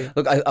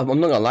 Look, I'm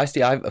not gonna lie to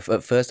you.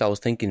 At first I was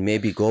thinking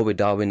maybe go with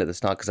Darwin at the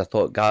start, because I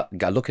thought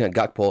looking at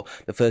Gakpo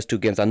the first two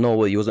games, I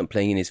know he wasn't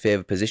playing in his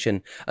favourite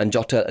position, and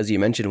Jota, as you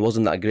mentioned,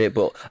 wasn't that great.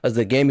 But as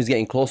the game is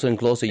getting closer and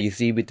closer, you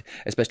see,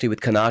 especially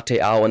with Kanate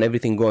out and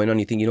everything going on,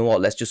 you think, you know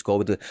what, let's just go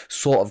with the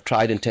sort of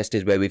tried and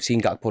tested where we've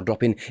seen Gakpo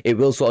drop in. It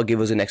will sort of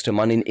give us an extra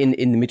man in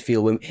the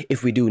midfield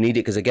if we do need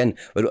it, because again,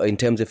 in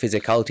terms of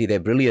physicality, they're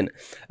brilliant.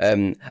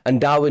 And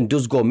Darwin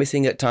does go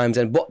missing at times.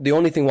 But the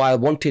only thing why I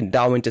wanted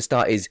Darwin to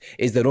start is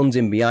the runs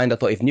in behind. I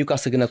thought if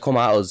Newcastle are going to come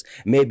at us,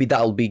 maybe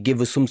that'll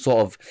give us some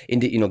sort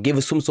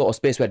of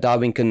space where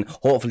Darwin can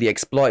hopefully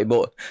exploit.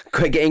 But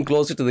getting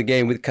closer to the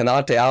game with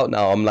Kanate out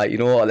now, I'm like, you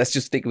know what, let's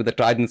just stick with the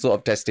tried and sort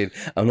of tested,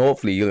 and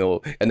hopefully,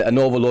 an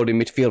overloading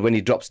midfield when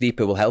he drops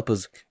deeper will help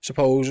us.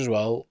 Suppose as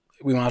well,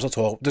 we might as well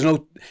talk. There's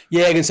no.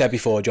 Jürgen said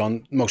before,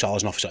 John, Mo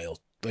Salah's not for sale.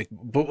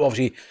 But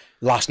obviously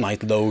last night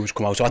those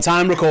come out. So our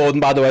time recording,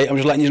 by the way, I'm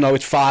just letting you know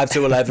it's 5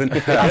 to 11.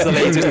 That's the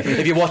latest.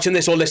 If you're watching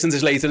this or listening to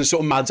this later and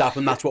something mad's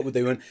happened, that's what we're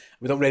doing.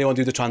 We don't really want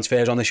to do the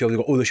transfers on the show. We've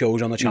got other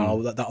shows on the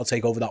channel that'll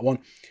take over that one.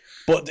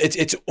 But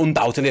it's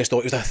undoubtedly a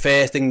story. It was the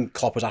first thing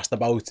Klopp was asked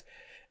about.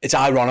 It's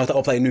ironic that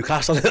we're playing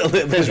Newcastle a little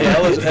bit as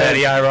well.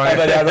 Very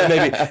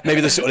ironic. Maybe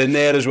there's something in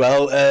there as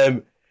well.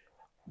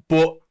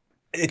 But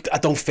I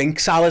don't think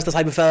Salah's the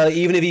type of fella,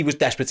 even if he was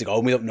desperate to go,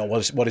 and we don't know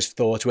what his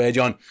thoughts were,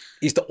 John.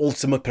 He's the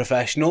ultimate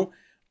professional.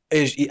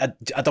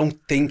 I don't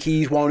think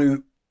he's one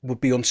who would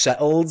be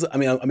unsettled. I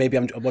mean,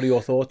 what are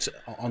your thoughts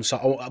on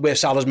where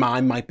Salah's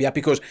mind might be at?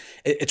 Because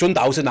it's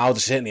undoubted now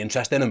there's certainly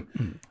interest in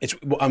him.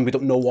 And we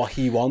don't know what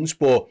he wants,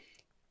 but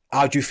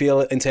how do you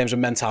feel in terms of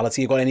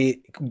mentality? You got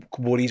any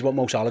worries about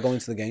Mo Salah going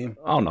into the game?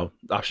 Oh no,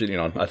 absolutely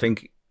not. I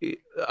think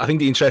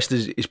the interest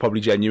is probably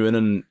genuine,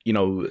 and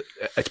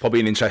it's probably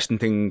an interesting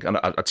thing. And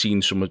I've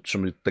seen some of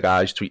the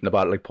guys tweeting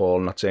about it, like Paul,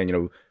 and that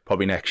saying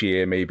probably next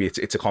year maybe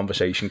it's a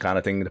conversation kind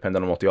of thing,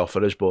 depending on what the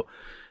offer is. But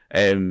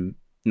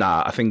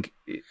I think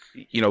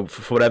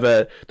for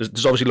whatever,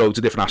 there's obviously loads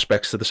of different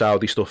aspects to the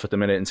Saudi stuff at the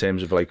minute in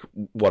terms of like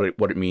what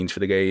it means for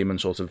the game and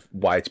sort of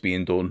why it's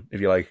being done,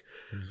 if you like,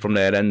 from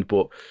their end.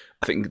 But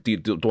I think the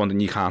one thing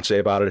you can't say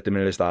about it at the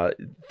minute is that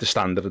the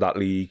standard of that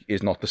league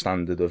is not the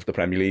standard of the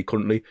Premier League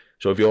currently.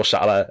 So if you're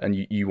Salah and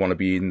you want to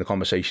be in the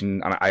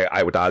conversation, and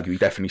I would argue he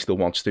definitely still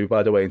wants to,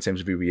 by the way, in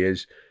terms of who he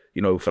is,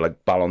 for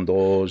like Ballon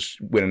d'Ors,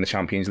 winning the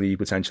Champions League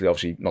potentially,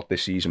 obviously not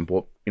this season,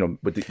 but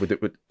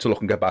to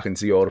look and get back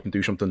into Europe and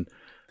do something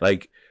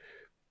like,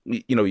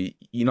 you're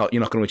not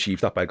going to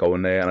achieve that by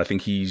going there. And I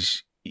think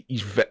he's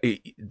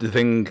the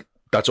thing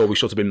that's always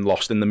sort of been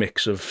lost in the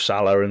mix of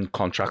Salah and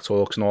contract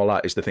talks and all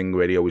that is the thing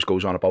where he always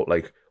goes on about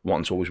like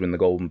wanting to always win the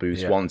Golden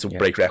Boot, wanting to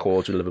break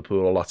records with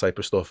Liverpool, all that type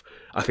of stuff.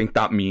 I think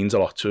that means a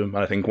lot to him,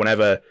 and I think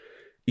whenever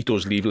he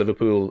does leave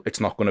Liverpool, it's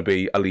not going to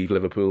be I leave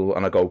Liverpool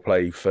and I go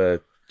play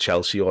for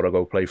Chelsea or I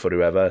go play for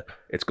whoever.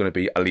 It's going to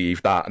be I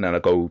leave that and then I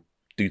go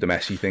do the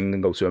Messi thing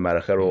and go to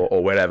America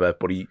or wherever.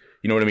 But he,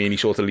 you know what I mean, he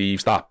sort of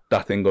leaves that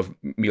thing of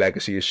my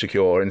legacy is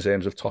secure in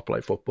terms of top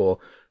flight football.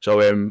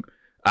 So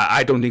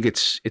I don't think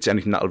it's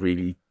anything that'll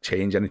really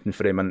change anything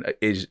for him. And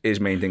his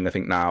main thing, I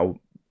think now,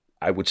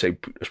 I would say,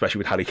 especially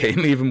with Harry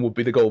Kane leaving, would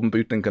be the Golden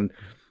Boot thing. And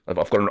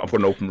I've got an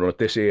open run at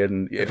this year,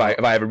 and if I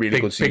have a really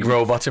good season, big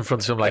robots in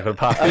front of him like a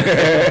park.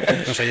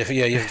 So you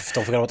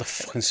don't forget about the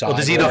fucking side. Well,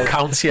 does he not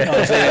count yet?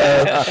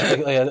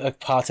 A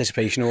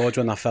participation award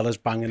when that fella's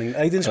banging.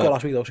 He didn't score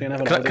last week though, so you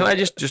never know. Can I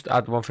just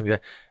add one thing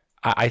there?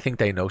 I think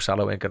they know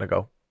Salah ain't going to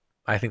go.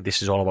 I think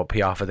this is all about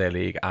PR for their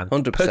league and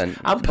 100%,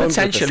 and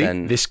potentially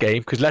 100%. This game,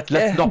 because let's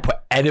not put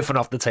anything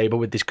off the table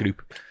with this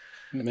group.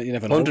 You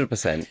never know.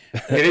 100%.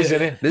 It is,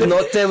 isn't it?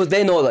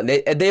 They know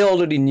that they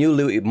already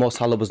knew Mo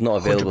Salah was not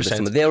available this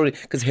summer. They already,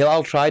 because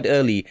Hilal tried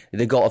early,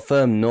 they got a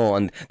firm no,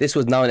 and this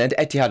was now. And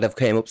Etihad have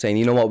came up saying,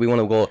 you know what, we want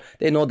to go.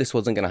 They know this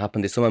wasn't going to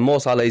happen this summer. Mo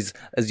Salah is,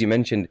 as you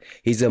mentioned,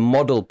 he's a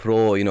model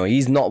pro.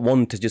 He's not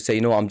one to just say,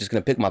 I'm just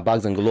going to pick my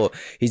bags and go.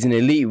 He's an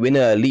elite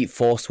winner, elite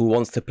force who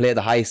wants to play at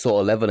the highest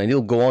sort of level, and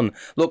he'll go on.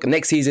 Look,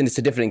 next season it's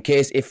a different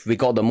case. If we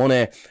got the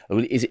money,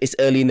 it's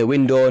early in the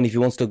window, and if he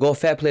wants to go,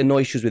 fair play, no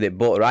issues with it.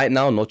 But right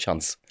now, no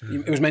chance.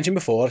 It was mentioned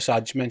before,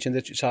 Saj mentioned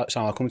it, so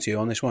I'll come to you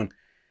on this one.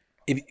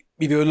 If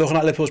you were looking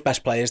at Liverpool's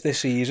best players this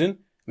season,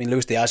 I mean,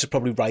 Luis Diaz is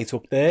probably right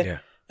up there.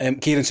 Yeah.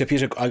 Kieran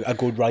Trippier's a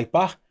good right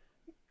back,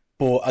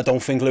 but I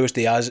don't think Luis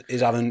Diaz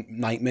is having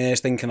nightmares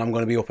thinking I'm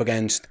going to be up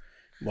against,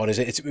 what is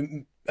it? It's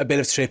a bit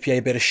of Trippier,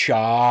 a bit of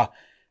Shaw.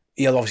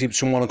 He'll obviously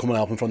someone will come and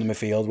help him from the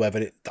midfield,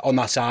 whether on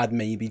that side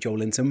maybe Joe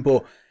Linton,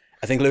 but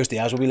I think Luis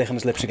Diaz will be licking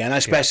his lips again,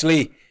 especially...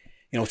 Yeah.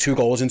 2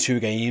 goals in 2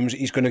 games.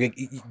 He's going to get,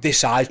 this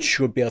side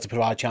should be able to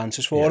provide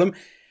chances for him.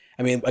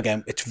 I mean,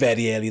 again, it's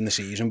very early in the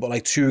season, but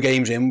like 2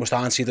 games in, we're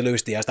starting to see the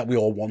Luis Diaz that we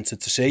all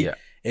wanted to see. Yeah.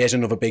 here's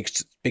another big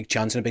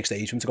chance and a big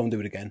stage for him to go and do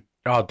it again.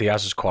 Oh,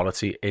 Diaz's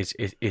quality,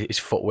 his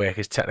footwork,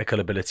 his technical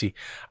ability.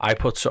 I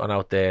put something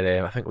out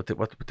there. I think what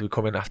did we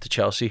come in after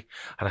Chelsea,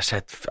 and I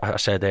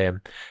said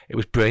it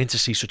was brilliant to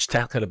see such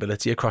technical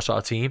ability across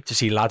our team. To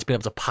see lads being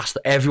able to pass,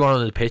 everyone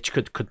on the pitch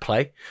could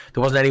play.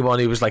 There wasn't anyone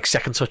who was like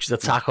second touch to the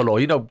tackle, or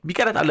you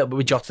get it a little bit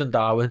with Jota and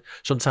Darwin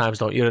sometimes,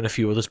 don't you, and a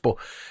few others, but.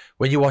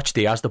 When you watch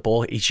Diaz, the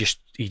ball, he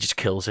just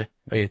kills it.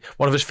 I mean,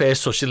 one of his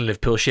first touches in the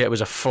Liverpool shirt was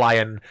a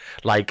flying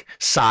like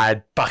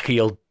side back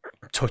heel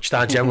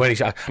touchdown. When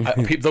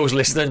those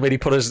listening, when he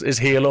put his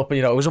heel up,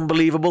 and it was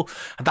unbelievable.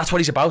 And that's what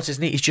he's about,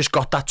 isn't he? He's just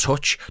got that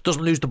touch.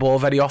 Doesn't lose the ball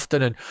very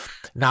often, and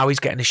now he's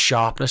getting his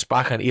sharpness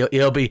back, and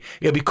he'll be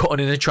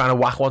cutting in and trying to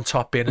whack one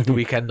top in at the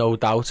weekend, no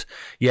doubt.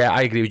 Yeah,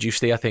 I agree with you,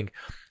 Steve. I think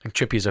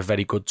Trippier's a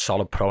very good,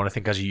 solid pro, and I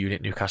think as a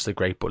unit, Newcastle are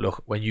great. But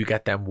look, when you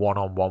get them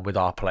one-on-one with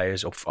our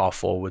players, our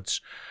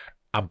forwards,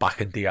 I'm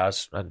backing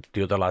Diaz and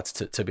the other lads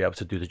to be able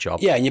to do the job.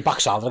 Yeah, and you back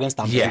Salah against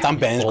Dan. Yeah, Dan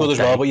Burn's good as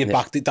well, but you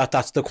back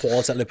that's the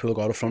quality that Liverpool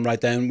got up from right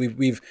then.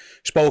 We've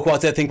spoke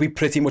about it. I think we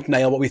pretty much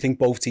nailed what we think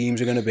both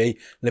teams are going to be.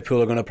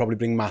 Liverpool are going to probably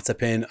bring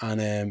Matip in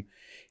and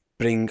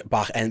bring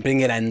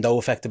in Endo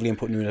effectively and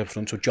put Nunes up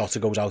front. So Jota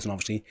goes out, and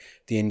obviously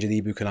the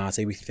injury,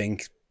 Bukanate, we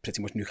think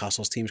pretty much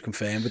Newcastle's team's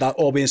confirmed. With that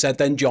all being said,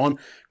 then John, I'm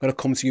going to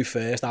come to you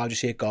first. How do you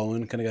see it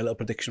going? Can I get a little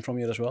prediction from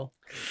you as well?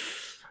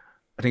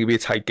 I think it'll be a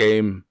tight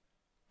game.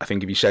 I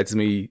think if you said to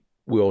me,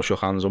 we all shook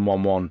hands on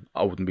 1-1,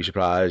 I wouldn't be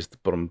surprised,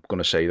 but I'm going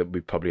to say that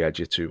we probably edge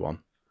it 2-1.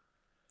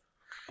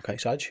 Okay,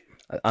 Saj?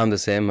 I'm the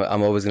same.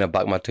 I'm always going to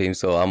back my team,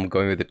 so I'm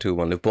going with the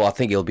 2-1. But I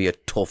think it'll be a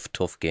tough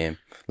game,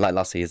 like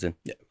last season.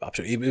 Yeah,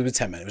 absolutely. It was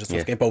 10 minutes. It was a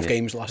tough game. Both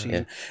games last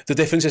season. The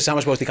difference is, Sam, I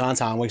suppose they can't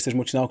time waste as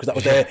much now, because that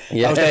was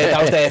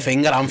their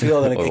thing at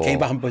Anfield, and it came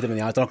back and put them in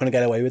the eye. They're not going to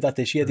get away with that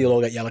this year. They'll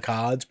all get yellow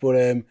cards, but...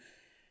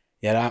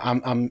 yeah,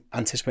 I'm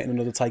anticipating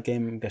another tight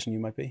game. I'm guessing you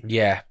might be.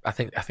 Yeah, I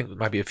think there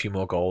might be a few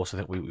more goals. I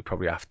think we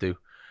probably have to.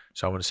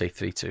 So I'm going to say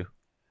 3-2.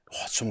 Oh,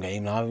 it's some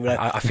game now.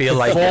 I feel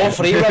like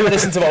 4-3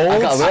 reminiscent of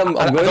old.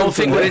 I don't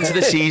think we're into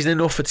the season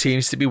enough for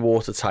teams to be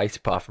watertight,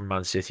 apart from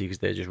Man City, because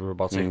they're just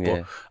robotic.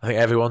 But I think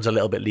everyone's a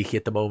little bit leaky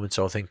at the moment.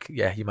 So I think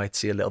you might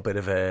see a little bit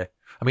of a.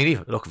 I mean,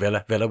 even look,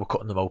 Villa were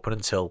cutting them open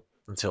until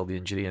the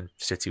injury, and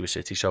City was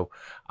City. So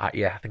I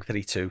think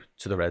 3-2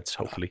 to the Reds.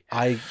 Hopefully,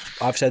 I've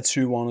said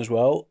 2-1 as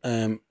well.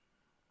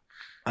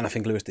 And I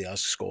think Luis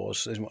Diaz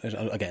scores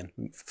again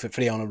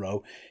 3 on a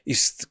row.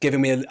 He's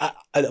giving me a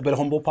little bit of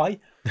humble pie.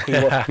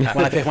 When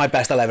I picked my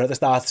best 11 at the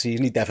start of the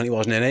season, he definitely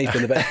wasn't in it.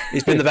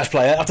 He's been the best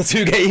player after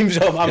 2 games.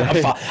 So I'm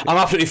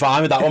absolutely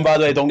fine with that one. By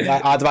the way,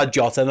 I'd have had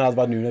Jota and I'd have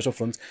had Nunes up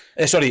front.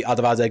 I'd have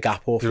had a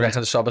gap up. Do you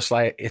reckon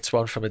Szoboszlai hits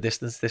one from a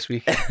distance this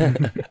week?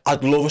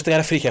 I'd love us to get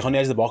a free kick on the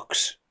edge of the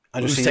box.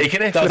 Who's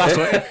taking it? That's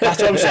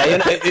what I'm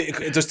saying.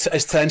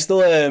 Is Trent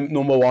still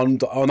number one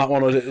on that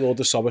one, or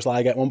does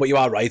Szoboszlai get one? But you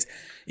are right.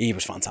 He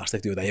was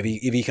fantastic the other day.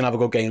 If he can have a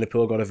good game,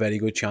 Liverpool got a very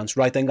good chance.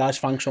 Right then, guys,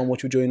 thanks so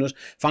much for joining us.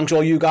 Thanks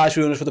all you guys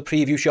for joining us for the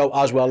preview show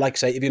as well. Like I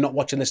say, if you're not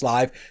watching this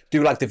live,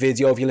 do like the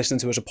video. If you're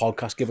listening to us as a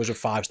podcast, give us a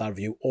 5-star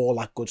review, all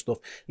that good stuff.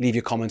 Leave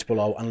your comments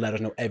below and let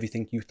us know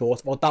everything you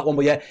thought about that one.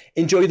 But yeah,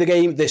 enjoy the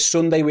game this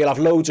Sunday. We'll have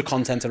loads of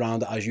content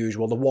around it as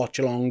usual. The watch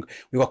along.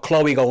 We've got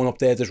Chloe going up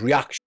there. There's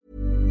reaction.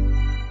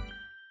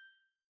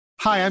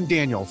 Hi, I'm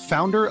Daniel,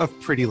 founder of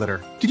Pretty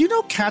Litter. Did you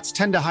know cats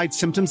tend to hide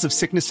symptoms of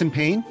sickness and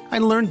pain? I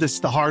learned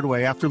this the hard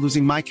way after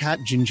losing my cat,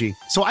 Gingy.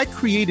 So I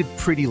created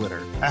Pretty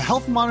Litter, a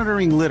health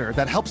monitoring litter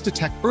that helps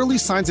detect early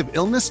signs of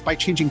illness by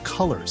changing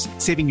colors,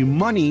 saving you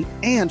money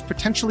and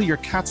potentially your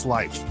cat's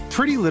life.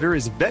 Pretty Litter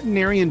is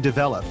veterinarian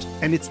developed,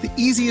 and it's the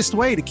easiest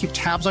way to keep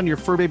tabs on your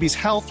fur baby's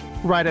health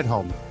right at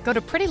home. Go to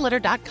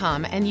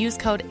prettylitter.com and use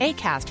code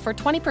ACAST for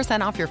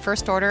 20% off your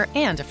first order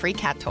and a free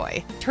cat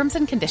toy. Terms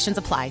and conditions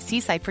apply. See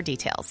site for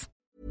details.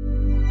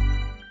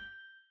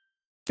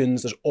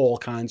 There's all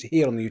kinds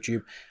here on the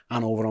YouTube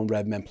and over on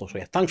Red Men Plus.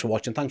 Thanks for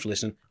watching, thanks for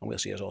listening, and we'll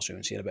see you all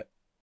soon. See you in a bit.